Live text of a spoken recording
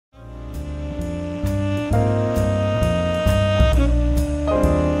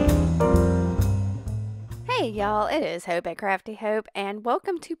y'all, it is Hope at Crafty Hope, and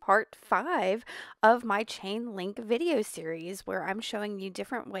welcome to part 5 of my chain link video series where I'm showing you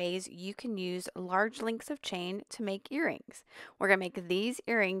different ways you can use large links of chain to make earrings. We're going to make these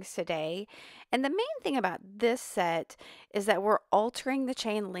earrings today, and the main thing about this set is that we're altering the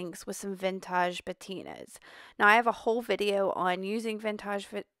chain links with some vintage patinas. Now, I have a whole video on using vintage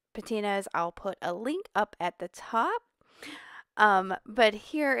patinas. I'll put a link up at the top. But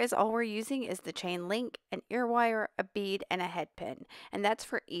here is all we're using is the chain link, an ear wire, a bead, and a head pin, and that's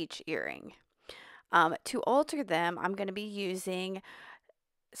for each earring. To alter them, I'm going to be using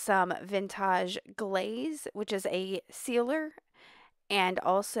some Vintage glaze, which is a sealer, and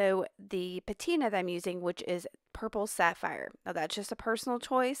also the patina that I'm using, which is purple sapphire. Now that's just a personal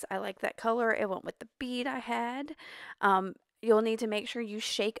choice. I like that color. It went with the bead I had. You'll need to make sure you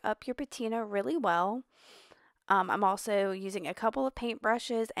shake up your patina really well. I'm also using a couple of paint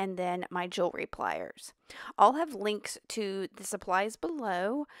brushes and then my jewelry pliers. I'll have links to the supplies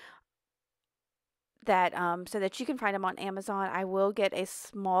below that so that you can find them on Amazon. I will get a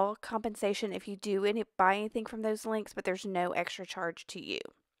small compensation if you do buy anything from those links, but there's no extra charge to you.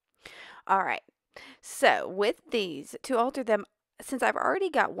 All right. So with these, to alter them, since I've already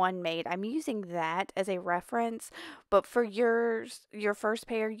got one made, I'm using that as a reference, but for your first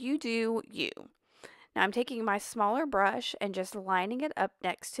pair, you do you. Now I'm taking my smaller brush and just lining it up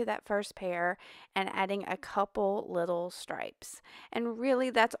next to that first pair and adding a couple little stripes. And really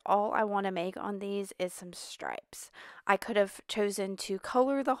that's all I want to make on these is some stripes. I could have chosen to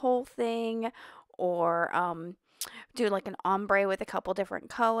color the whole thing or do like an ombre with a couple different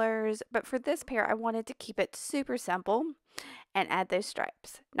colors, but for this pair I wanted to keep it super simple and add those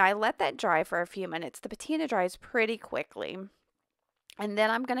stripes. Now I let that dry for a few minutes. The patina dries pretty quickly. And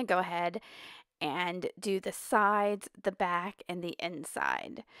then I'm going to go ahead and do the sides, the back, and the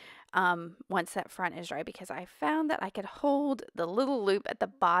inside once that front is dry, because I found that I could hold the little loop at the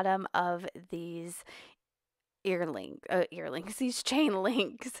bottom of these earrings, these chain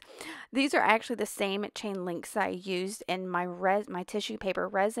links. These are actually the same chain links I used in my tissue paper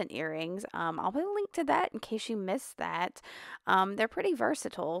resin earrings. I'll put a link to that in case you missed that. They're pretty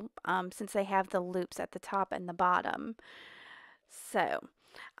versatile since they have the loops at the top and the bottom. So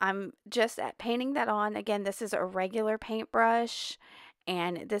I'm just painting that on. Again, this is a regular paintbrush,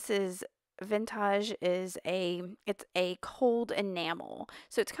 and this is Vintage it's a cold enamel.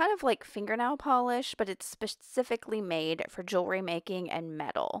 So it's kind of like fingernail polish, but it's specifically made for jewelry making and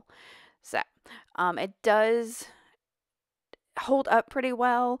metal. So it does hold up pretty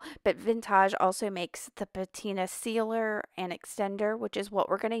well, but Vintage also makes the patina sealer and extender, which is what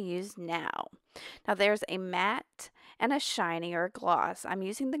we're going to use now. Now there's a matte and a shiny or a gloss. I'm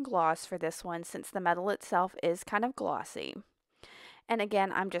using the gloss for this one since the metal itself is kind of glossy. And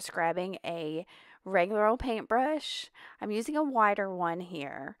again, I'm just grabbing a regular old paintbrush. I'm using a wider one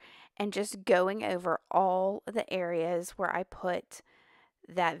here and just going over all the areas where I put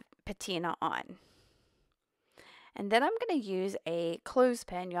that patina on. And then I'm going to use a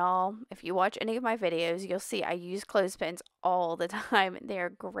clothespin, y'all. If you watch any of my videos, you'll see I use clothespins all the time. They're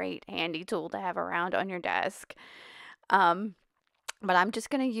a great handy tool to have around on your desk. But I'm just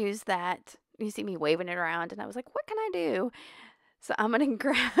going to use that. You see me waving it around, and I was like, what can I do? So I'm going to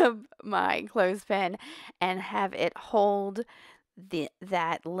grab my clothespin and have it hold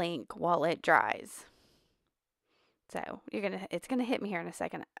that link while it dries. So it's gonna hit me here in a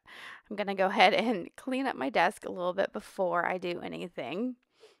second. I'm gonna go ahead and clean up my desk a little bit before I do anything.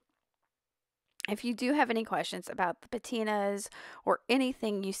 If you do have any questions about the patinas or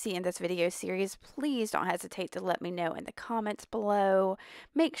anything you see in this video series, please don't hesitate to let me know in the comments below.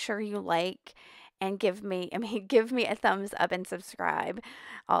 Make sure you like and give me a thumbs up and subscribe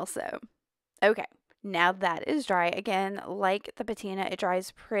also. Okay, now that is dry. Again, like the patina, it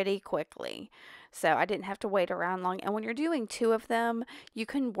dries pretty quickly. So I didn't have to wait around long. And when you're doing two of them, you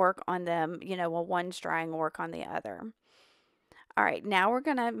can work on them, while one's drying, work on the other. All right, now we're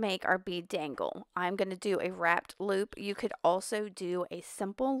going to make our bead dangle. I'm going to do a wrapped loop. You could also do a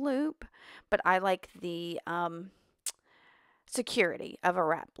simple loop, but I like the security of a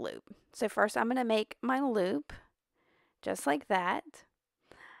wrap loop. So first I'm going to make my loop just like that.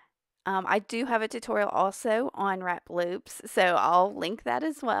 I do have a tutorial also on wrap loops, so I'll link that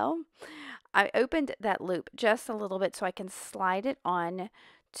as well. I opened that loop just a little bit so I can slide it on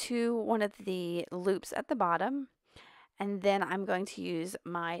to one of the loops at the bottom. And then I'm going to use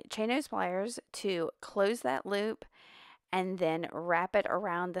my chain nose pliers to close that loop and then wrap it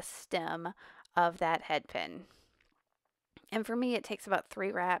around the stem of that head pin. And for me, it takes about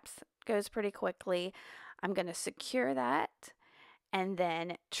 3 wraps, goes pretty quickly. I'm going to secure that and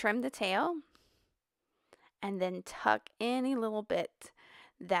then trim the tail and then tuck any little bit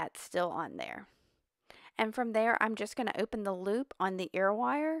that's still on there. And from there, I'm just going to open the loop on the ear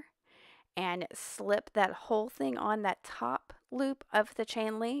wire and slip that whole thing on that top loop of the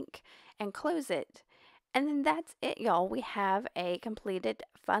chain link and close it. And then that's it, y'all. We have a completed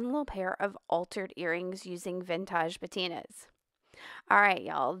fun little pair of altered earrings using Vintaj patinas. All right,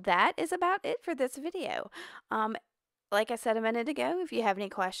 y'all, that is about it for this video. Like I said a minute ago, if you have any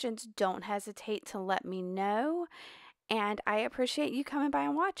questions, don't hesitate to let me know. And I appreciate you coming by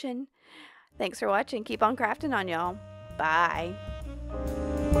and watching. Thanks for watching. Keep on crafting on, y'all. Bye.